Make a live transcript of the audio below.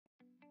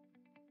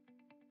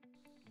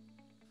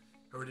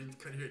Already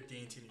Dakota here at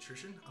D&T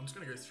Nutrition. I'm just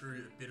going to go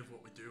through a bit of what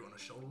we do on a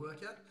shoulder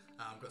workout.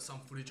 I've got some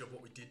footage of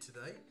what we did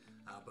today,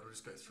 but I'll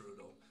just go through it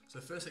all.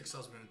 So the first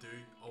exercise we're going to do,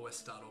 always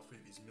start off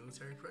with, is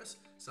military press.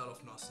 Start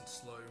off nice and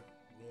slow,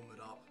 warm it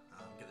up,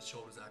 get the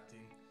shoulders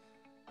acting.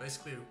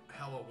 Basically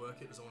how I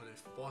work it is I want to do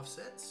 5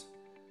 sets.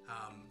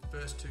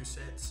 First 2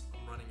 sets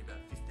I'm running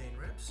about 15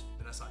 reps,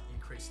 then I start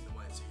increasing the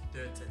weight. So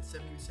your third set's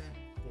 70%,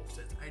 fourth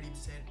set's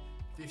 80%,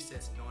 fifth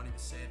set's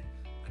 90%,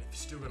 and if you've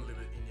still got a little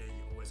bit in you,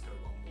 you always go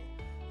one more.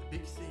 The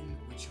big thing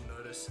which you'll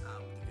notice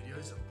with the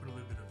videos, I've put a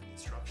little bit of an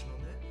instruction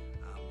on there,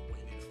 what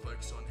you need to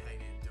focus on, how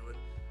you need to do it,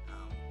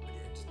 but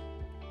yeah, just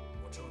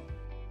watch on.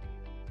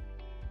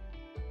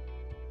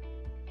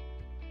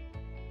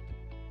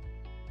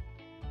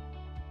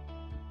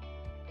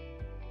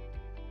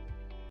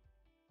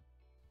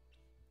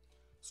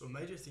 So a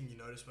major thing you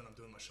notice when I'm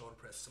doing my shoulder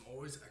press is I'm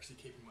always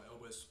actually keeping my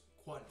elbows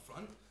quite in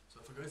front.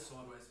 So if I go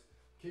sideways,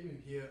 keep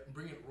them here and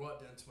bring it right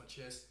down to my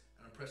chest,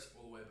 and I'm pressing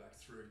all the way back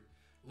through.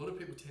 A lot of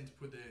people tend to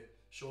put their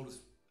shoulders,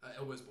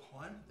 elbows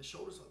behind their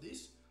shoulders like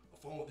this. I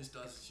find what this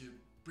does is you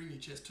bring your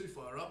chest too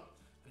far up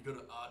and you've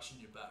got to arch in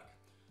your back.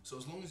 So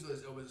as long as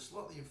those elbows are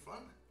slightly in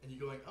front and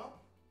you're going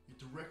up, you're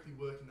directly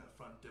working that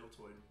front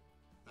deltoid.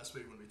 That's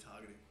where you want to be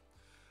targeting.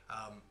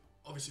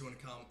 Obviously you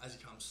want to as you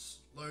come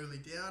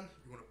slowly down,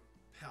 you want to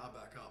power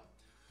back up.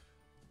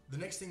 The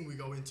next thing we're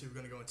going to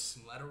go into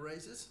some ladder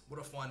raises. What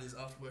I find is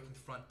after working the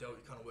front delt,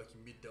 you're kind of working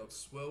mid delt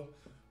as well.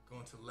 Go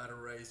into ladder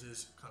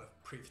raises, kind of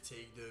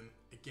pre-fatigue them.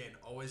 Again,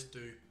 always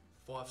do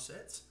 5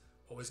 sets.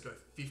 Always go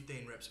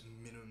 15 reps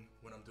minimum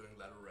when I'm doing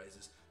lateral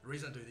raises. The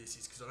reason I do this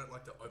is because I don't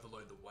like to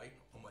overload the weight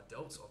on my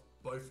delts.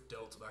 Both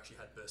delts I've actually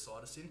had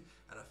bursitis in,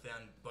 and I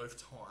found both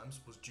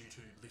times was due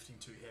to lifting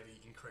too heavy,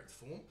 incorrect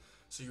form.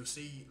 So you'll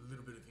see a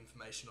little bit of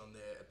information on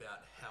there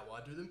about how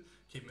I do them.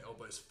 Keep my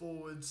elbows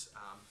forwards,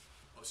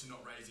 obviously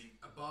not raising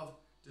above,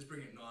 just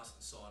bring it nice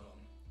and side on.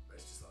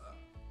 Basically just like that,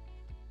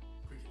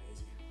 quick and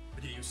easy.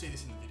 But yeah, you'll see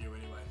this in the video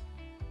anyway.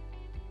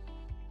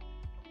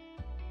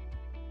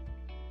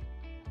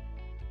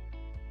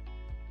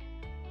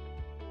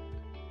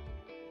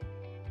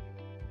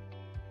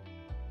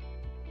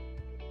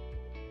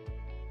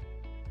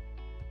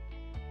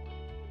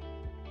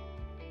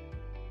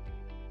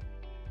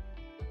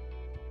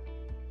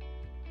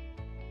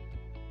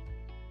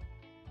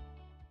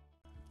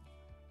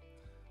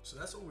 So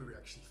that's all we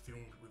actually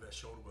filmed with our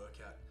shoulder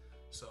workout.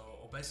 So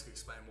I'll basically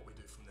explain what we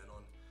do from then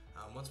on.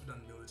 Once we've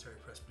done military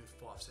press, we do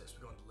 5 sets.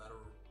 We go into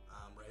lateral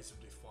raises,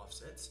 we do 5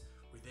 sets.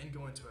 We then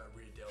go into our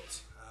rear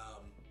delts.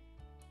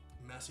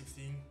 Massive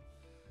thing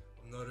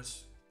I've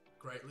noticed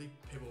greatly,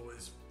 people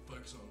always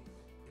focus on,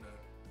 you know,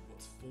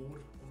 what's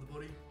forward of the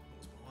body,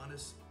 what's behind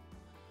us.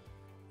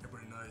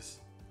 Everybody knows,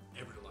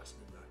 everybody likes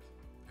a good back.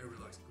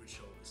 Everybody likes good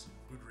shoulders,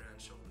 good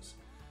round shoulders.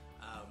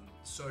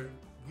 So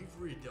with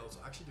rear delts,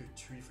 I actually do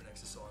 2 different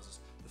exercises.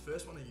 The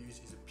first one I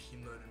use is a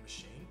pin loaded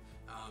machine.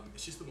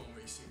 It's just the one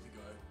where you simply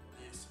go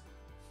this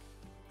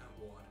and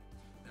wide.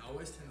 Now I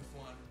always tend to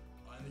find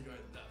I only go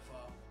that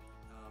far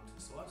to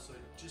the side, so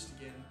just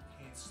again,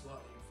 hands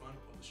slightly in front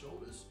of the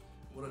shoulders.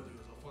 And what I do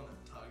is I find that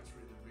targets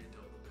really the rear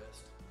delt the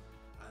best.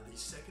 The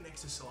second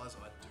exercise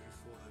I do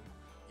for them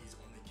is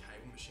on the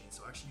cable machine.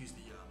 So I actually use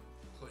the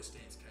close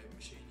stance cable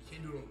machine. You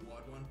can do it on the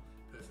wide one,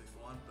 perfectly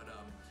fine, but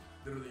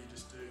literally you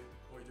just do,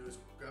 all you do is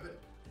grab it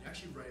and you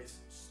actually raise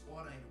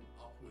slight angle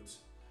upwards.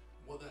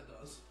 What that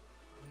does,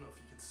 I don't know if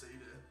you can see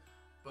there,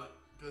 but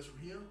it goes from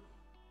here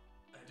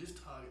and it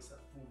just targets that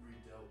full rear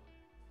delt.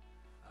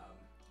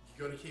 You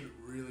got to keep it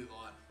really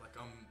light. Like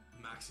I'm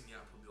maxing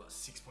out probably like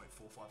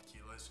 6.45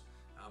 kilos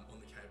on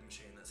the cable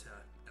machine. That's how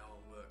our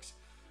one works.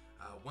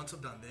 Once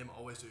I've done them, I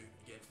always do,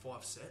 again,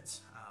 5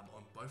 sets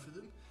on both of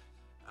them.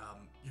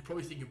 You're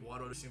probably thinking,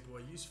 why do I do simple?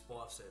 I use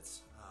 5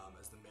 sets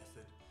as the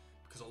method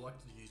because I like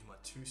to use my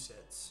 2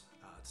 sets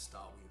to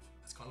start with.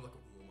 It's kind of like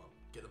a warm-up.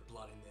 Get the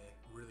blood in there,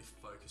 really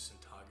focus and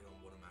target on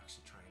what I'm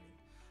actually training.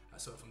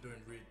 So if I'm doing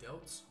rear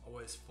delts, I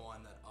always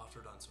find that after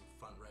I've done some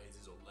front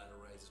raises or lateral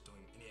raises,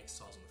 doing any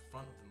exercise on the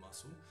front of the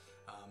muscle,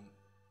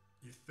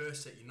 your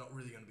first set, you're not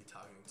really going to be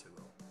targeting too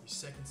well. Your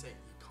second set,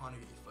 you kind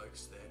of get your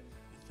focus there.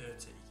 Your third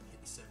set, you can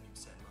hit the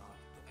 70% mark,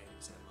 the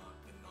 80% mark,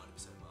 the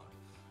 90% mark.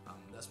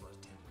 That's what I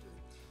tend to do.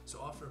 So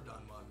after I've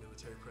done my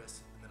military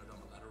press and then I've done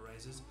my lateral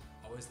raises,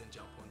 I always then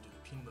jump on to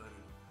the pin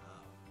loaded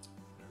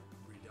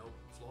rear delt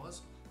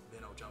flies.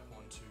 Then I'll jump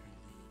on to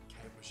the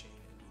cable machine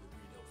and do the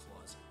rear delt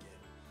flies again.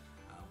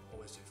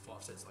 Always do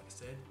 5 sets like I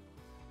said.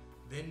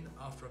 Then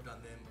after I've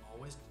done them, I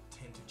always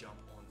tend to jump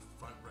on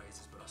front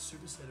raises, but I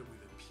superset it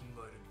with a pin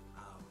loaded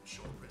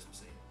shoulder press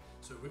machine.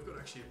 So we've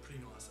got actually a pretty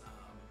nice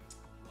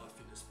Life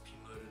Fitness pin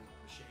loaded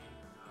machine.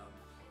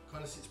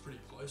 Kind of sits pretty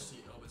close to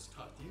your elbows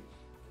tucked in,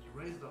 and you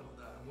raise it up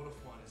like that, and what I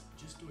find is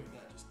just doing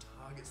that just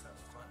targets that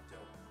front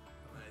delt.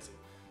 Amazing.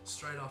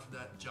 Straight after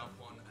that, jump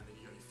on, and then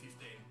you got your 15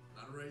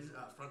 lateral raises,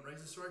 front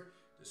raises, sorry,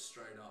 just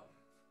straight up.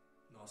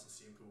 Nice and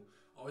simple.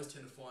 I always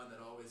tend to find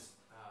that I always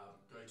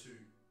go to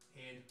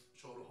hand,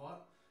 shoulder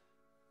height.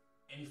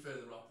 Any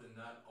further up than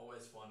that, I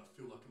always find I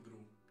feel like a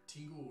little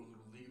tingle or a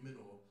little ligament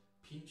or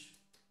pinch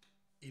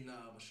in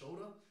in my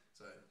shoulder,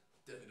 so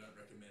definitely don't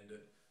recommend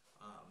it.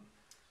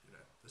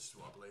 That's just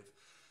what I believe.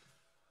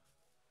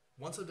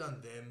 Once I've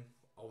done them,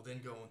 I'll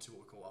then go on to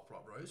what we call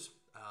upright rows.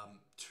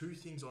 Two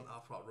things on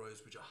upright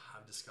rows which I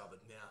have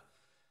discovered. Now,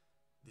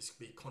 this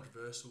could be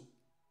controversial.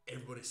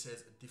 Everybody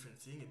says a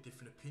different thing, a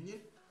different opinion.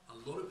 A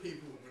lot of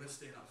people, I'm going to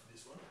stand up for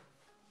this one.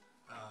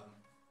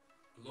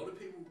 A lot of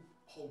people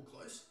hold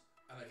close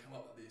and they come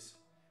up like this.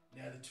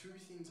 Now, the two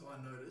things I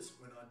notice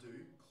when I do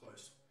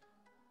close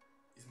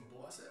is my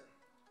bicep.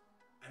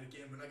 And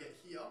again, when I get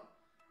here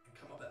and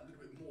come up that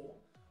little bit more,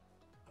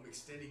 I'm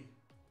extending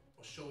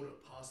my shoulder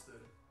past the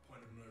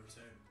point of no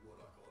return, what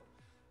I call it.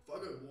 If I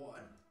go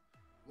wide,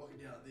 lock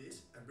it down like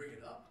this and bring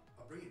it up,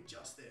 I bring it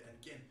just there. And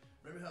again,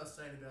 remember how I was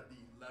saying about the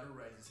lateral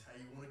raises, how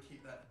you want to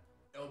keep that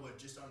elbow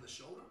just under the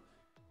shoulder?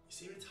 You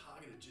seem to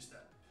target it just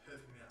that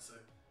perfect amount. So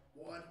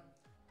wide,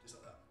 just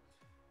like that.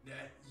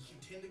 Now, you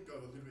can tend to go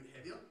a little bit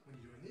heavier when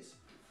you're doing this,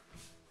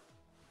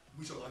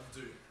 which I like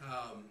to do.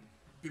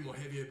 Bit more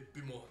heavier,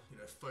 bit more,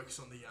 focus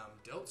on the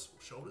delts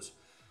or shoulders.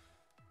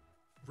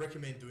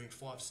 Recommend doing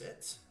 5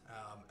 sets,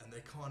 and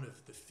they're kind of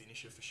the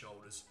finisher for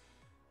shoulders.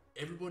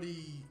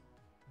 Everybody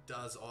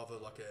does either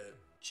like a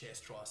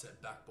chest,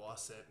 tricep, back,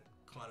 bicep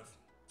kind of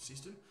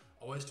system.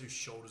 I always do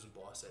shoulders and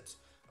biceps.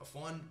 I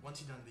find once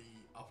you've done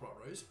the upright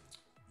rows,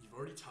 you've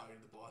already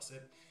targeted the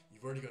bicep,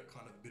 you've already got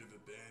kind of a bit of a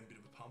burn, bit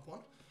of a pump on.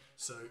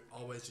 So I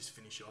always just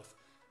finish off.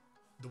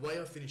 The way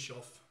I finish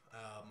off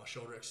my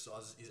shoulder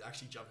exercises is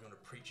actually jumping on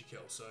a preacher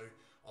curl. So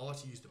I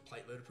like to use the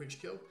plate loaded preacher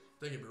curl.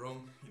 Don't get me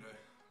wrong,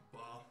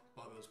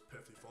 barbell's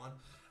perfectly fine.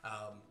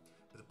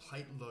 But the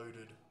plate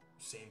loaded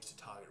seems to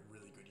target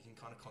really good. You can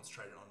kind of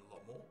concentrate it on a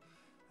lot more.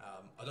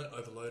 I don't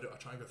overload it. I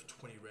try and go for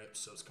 20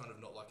 reps, so it's kind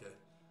of not like a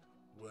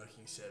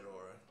working set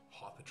or a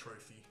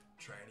hypertrophy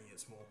training.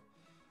 It's more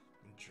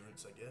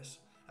endurance, I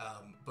guess.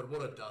 But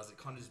what it does, it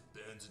kind of just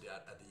burns it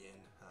out at the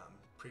end.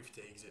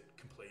 Pre-fatigues it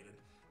completed.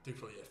 Do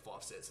probably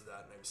 5 sets of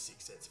that, maybe 6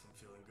 sets if I'm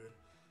feeling good.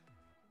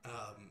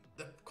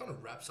 That kind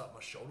of wraps up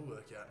my shoulder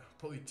workout. I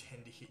probably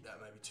tend to hit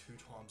that maybe 2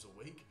 times a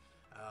week.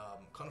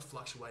 Kind of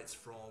fluctuates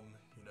from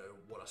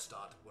what I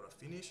start to what I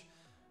finish.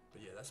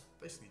 But yeah, that's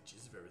basically the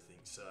gist of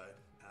everything. So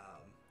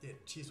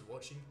cheers for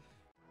watching.